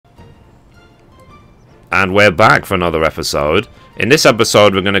And we're back for another episode. In this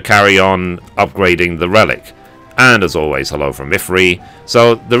episode, we're going to carry on upgrading the relic. And as always, hello from Mithrie.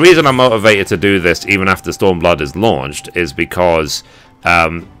 So the reason I'm motivated to do this even after Stormblood is launched is because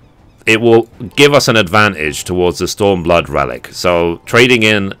it will give us an advantage towards the Stormblood relic. So trading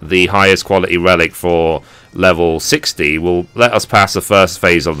in the highest quality relic for level 60 will let us pass the first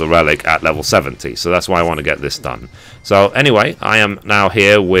phase of the relic at level 70. So that's why I want to get this done. So anyway, I am now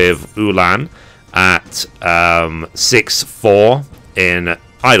here with Ulan at 6-4 in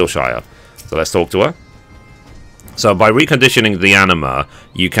Idleshire. So let's talk to her. So by reconditioning the anima,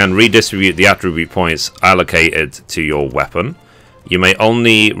 you can redistribute the attribute points allocated to your weapon. You may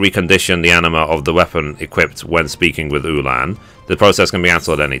only recondition the anima of the weapon equipped when speaking with Ulan. The process can be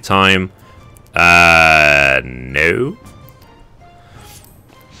cancelled at any time. No.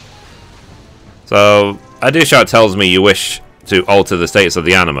 So Idleshire tells me you wish to alter the status of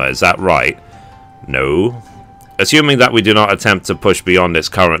the anima. Is that right? No. Assuming that we do not attempt to push beyond its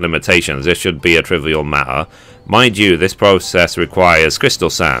current limitations, this should be a trivial matter. Mind you, this process requires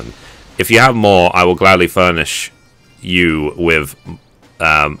crystal sand. If you have more, I will gladly furnish you with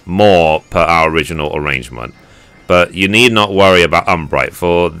more per our original arrangement. But you need not worry about Umbrite.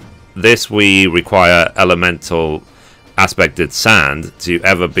 For this we require elemental aspected sand to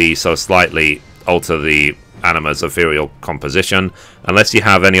ever be so slightly alter the anima's ethereal composition. Unless you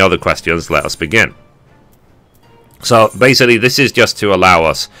have any other questions, let us begin. So basically this is just to allow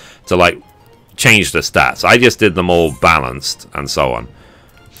us to like change the stats. I just did them all balanced and so on.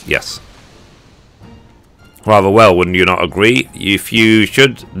 Yes. Rather well, wouldn't you not agree? If you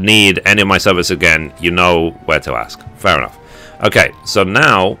should need any of my service again, you know where to ask. Fair enough. Okay, so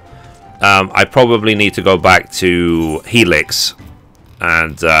now I probably need to go back to Helix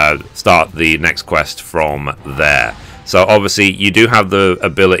and start the next quest from there. So obviously you do have the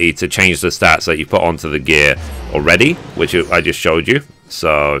ability to change the stats that you put onto the gear already, which I just showed you.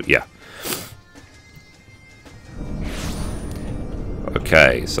 So yeah.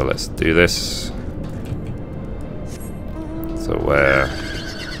 Okay, so let's do this. So where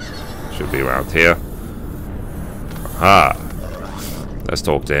should be around here. Aha. Let's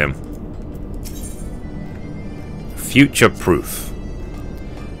talk to him. Future proof.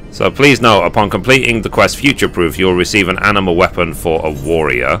 So please note, upon completing the quest Future Proof, you'll receive an animal weapon for a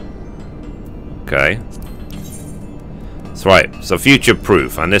warrior. Okay. That's right. So Future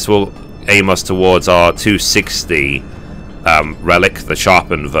Proof, and this will aim us towards our 260 relic, the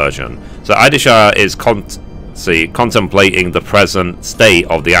sharpened version. So Idleshire is contemplating the present state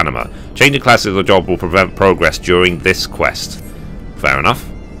of the anima. Changing classes of the job will prevent progress during this quest. Fair enough.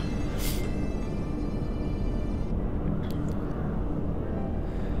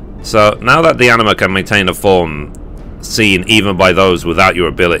 So, now that the anima can maintain a form seen even by those without your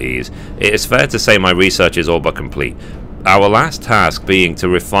abilities, it is fair to say my research is all but complete. Our last task being to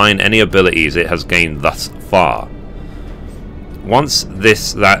refine any abilities it has gained thus far. Once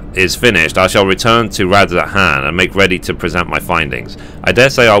that is finished, I shall return to Radz-at-Han and make ready to present my findings. I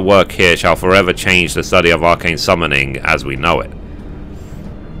dare say our work here shall forever change the study of arcane summoning as we know it.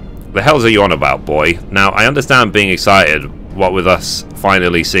 The hells are you on about, boy? Now, I understand being excited, what with us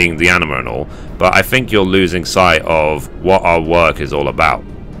finally seeing the anima and all, but I think you're losing sight of what our work is all about.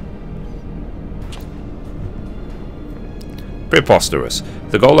 Preposterous.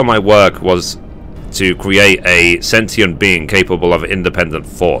 The goal of my work was to create a sentient being capable of independent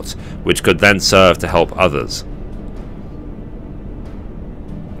thought, which could then serve to help others.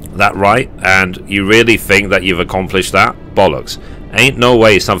 That right? And you really think that you've accomplished that? Bollocks. Ain't no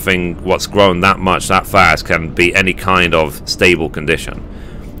way something what's grown that much that fast can be any kind of stable condition.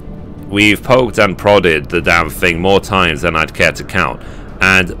 We've poked and prodded the damn thing more times than I'd care to count,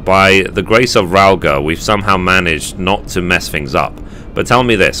 and by the grace of Ralga we've somehow managed not to mess things up. But tell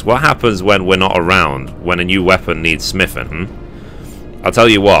me this, what happens when we're not around, when a new weapon needs smithing, I'll tell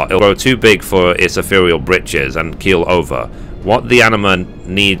you what, it'll grow too big for its ethereal britches and keel over. What the anima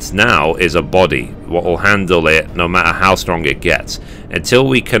needs now is a body, what will handle it no matter how strong it gets. Until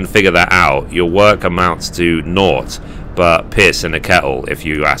we can figure that out, your work amounts to naught but piss in a kettle, if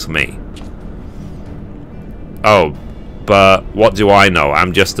you ask me. Oh, but what do I know?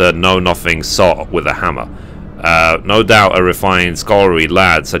 I'm just a know-nothing sot with a hammer. No doubt a refined, scholarly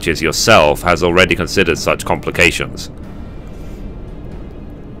lad such as yourself has already considered such complications.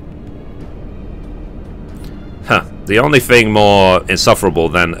 Huh. The only thing more insufferable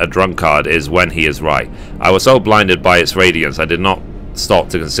than a drunkard is when he is right. I was so blinded by its radiance I did not stop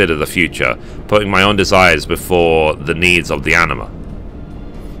to consider the future, putting my own desires before the needs of the anima.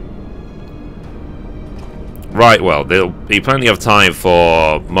 Right, well, there'll be plenty of time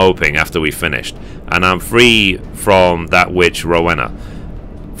for moping after we finished, and I'm free from that witch Rowena.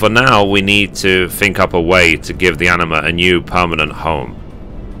 For now, we need to think up a way to give the anima a new permanent home.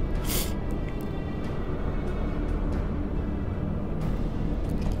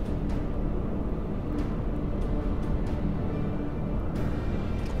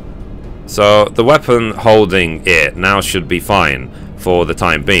 So, the weapon holding it now should be fine for the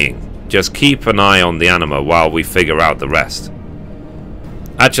time being. Just keep an eye on the anima while we figure out the rest.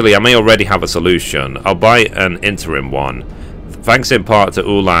 Actually, I may already have a solution. I'll buy an interim one, thanks in part to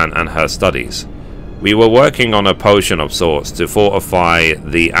Ulan and her studies. We were working on a potion of sorts to fortify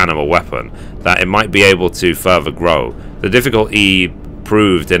the anima weapon, that it might be able to further grow. The difficulty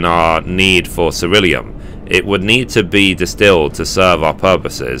proved in our need for ceruleum. It would need to be distilled to serve our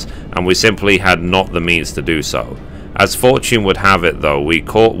purposes, and we simply had not the means to do so. As fortune would have it, though, we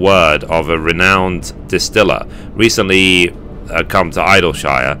caught word of a renowned distiller recently come to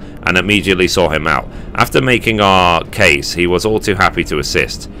Idleshire, and immediately saw him out. After making our case, he was all too happy to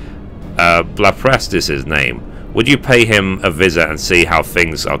assist. Blaprest is his name. Would you pay him a visit and see how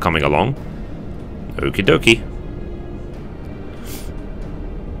things are coming along? Okie dokie.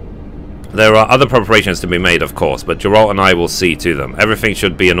 There are other preparations to be made, of course, but Geralt and I will see to them. Everything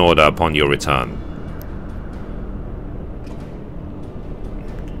should be in order upon your return.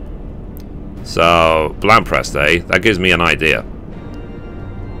 So, Blamprest, eh? That gives me an idea.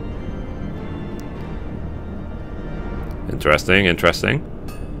 Interesting, interesting.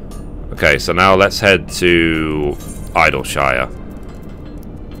 Okay, so now let's head to Idleshire.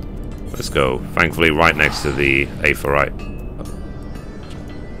 Let's go. Thankfully, right next to the Aetheryte.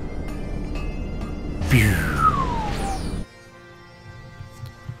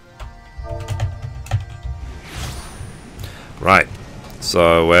 Right.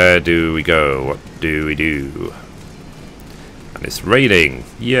 So where do we go? What do we do? And it's raining.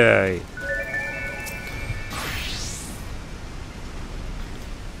 Yay.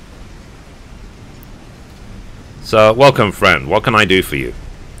 So, welcome friend. What can I do for you?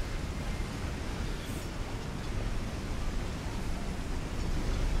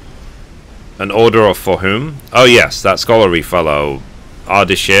 An order for whom? Oh yes, that scholarly fellow.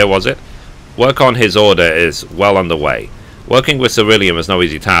 Ardeshir, was it? Work on his order is well underway. Working with ceruleum is no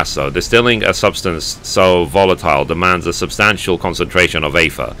easy task, though. Distilling a substance so volatile demands a substantial concentration of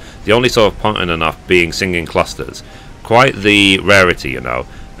aether, the only sort of potent enough being singing clusters. Quite the rarity, you know.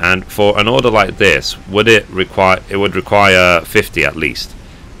 And for an order like this, it would require 50 at least.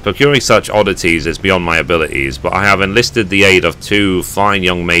 Procuring such oddities is beyond my abilities, but I have enlisted the aid of 2 fine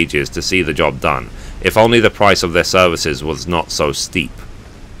young mages to see the job done. If only the price of their services was not so steep.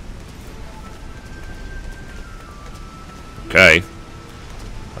 Okay.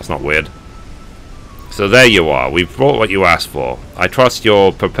 That's not weird. So there you are. We've brought what you asked for. I trust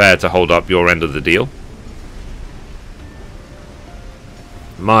you're prepared to hold up your end of the deal.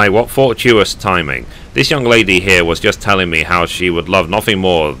 My, what fortuitous timing. This young lady here was just telling me how she would love nothing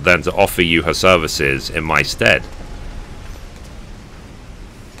more than to offer you her services in my stead.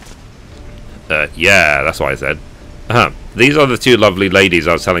 Yeah, that's what I said. These are the 2 lovely ladies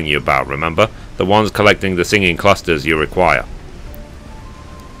I was telling you about, remember? The ones collecting the singing clusters you require.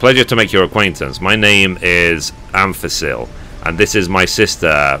 Pleasure to make your acquaintance. My name is Amphisil, and this is my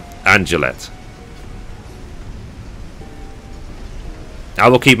sister, Angelette. I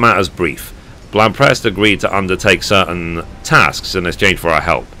will keep matters brief. Blamprest agreed to undertake certain tasks in exchange for our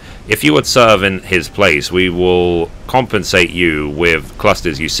help. If you would serve in his place, we will compensate you with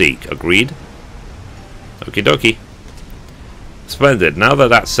clusters you seek. Agreed? Okie dokie. Splendid. Now that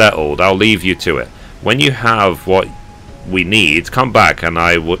that's settled, I'll leave you to it. When you have what we need, come back and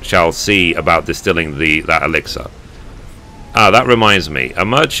I shall see about distilling that elixir. Ah, that reminds me. A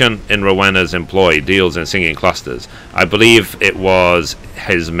merchant in Rowena's employ deals in singing clusters. I believe it was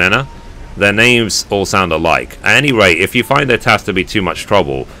Hezmena. Their names all sound alike. At any rate, if you find their task to be too much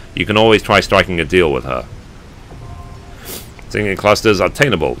trouble, you can always try striking a deal with her. Singing clusters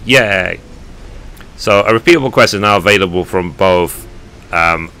obtainable. Yay! So, a repeatable quest is now available from both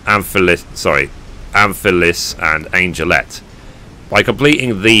Amphilis and Angelette. By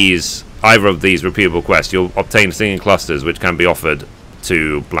completing either of these repeatable quests, you'll obtain singing clusters which can be offered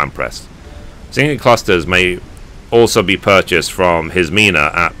to Blamprest. Singing clusters may also be purchased from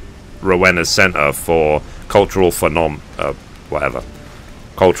Hezmena at Rowena's Center for Cultural Cultural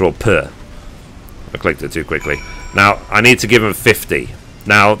Puh. I clicked it too quickly. Now, I need to give him 50.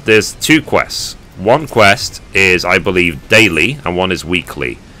 Now, there's 2 quests. One quest is, I believe, daily, and one is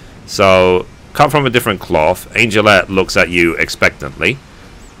weekly. So, cut from a different cloth, Angelette looks at you expectantly.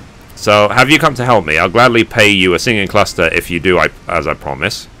 So, have you come to help me? I'll gladly pay you a singing cluster if you do, as I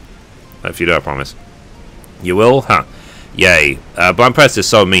promise. If you do, I promise. You will? Huh. Yay. Blind Press is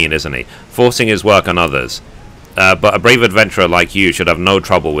so mean, isn't he? Forcing his work on others. But a brave adventurer like you should have no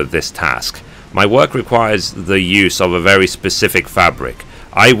trouble with this task. My work requires the use of a very specific fabric.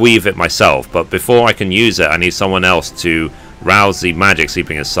 I weave it myself, but before I can use it, I need someone else to rouse the magic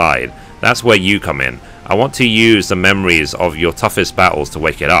sleeping inside. That's where you come in. I want to use the memories of your toughest battles to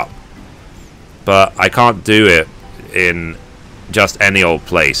wake it up. But I can't do it in just any old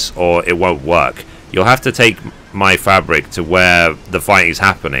place, or it won't work. You'll have to take my fabric to where the fight is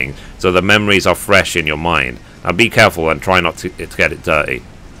happening, so the memories are fresh in your mind. Now be careful and try not to get it dirty.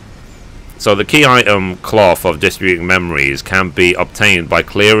 So the key item cloth of distributing memories can be obtained by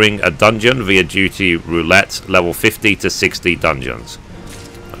clearing a dungeon via duty roulette level 50 to 60 dungeons.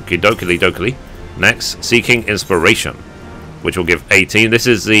 Okie dokie. Next, seeking inspiration, which will give 18. This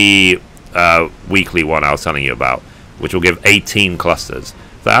is the weekly one I was telling you about, which will give 18 clusters.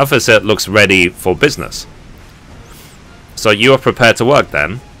 The alpha set looks ready for business. So you are prepared to work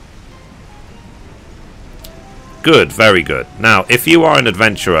then? Good, very good. Now, if you are an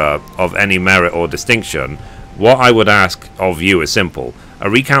adventurer of any merit or distinction, what I would ask of you is simple. A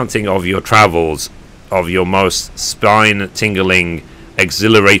recounting of your travels, of your most spine-tingling,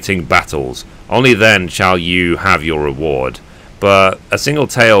 exhilarating battles. Only then shall you have your reward. But a single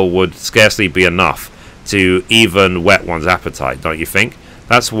tale would scarcely be enough to even whet one's appetite, don't you think?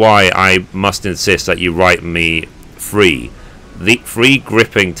 That's why I must insist that you write me free. The free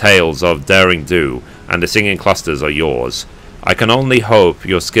gripping tales of daring do, and the singing clusters are yours. I can only hope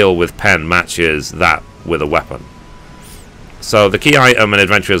your skill with pen matches that with a weapon. So the key item in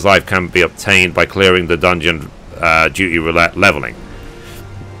Adventurer's Life can be obtained by clearing the dungeon duty roulette leveling.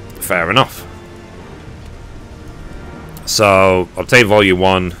 Fair enough. So obtain volume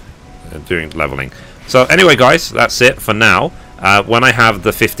 1 doing leveling. So anyway guys, that's it for now. When I have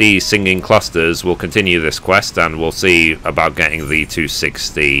the 50 singing clusters, we'll continue this quest and we'll see about getting the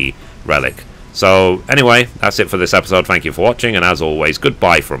 260 relic. So anyway, that's it for this episode. Thank you for watching, and as always,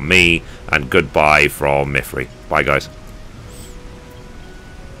 goodbye from me and goodbye from Mithrie. Bye guys.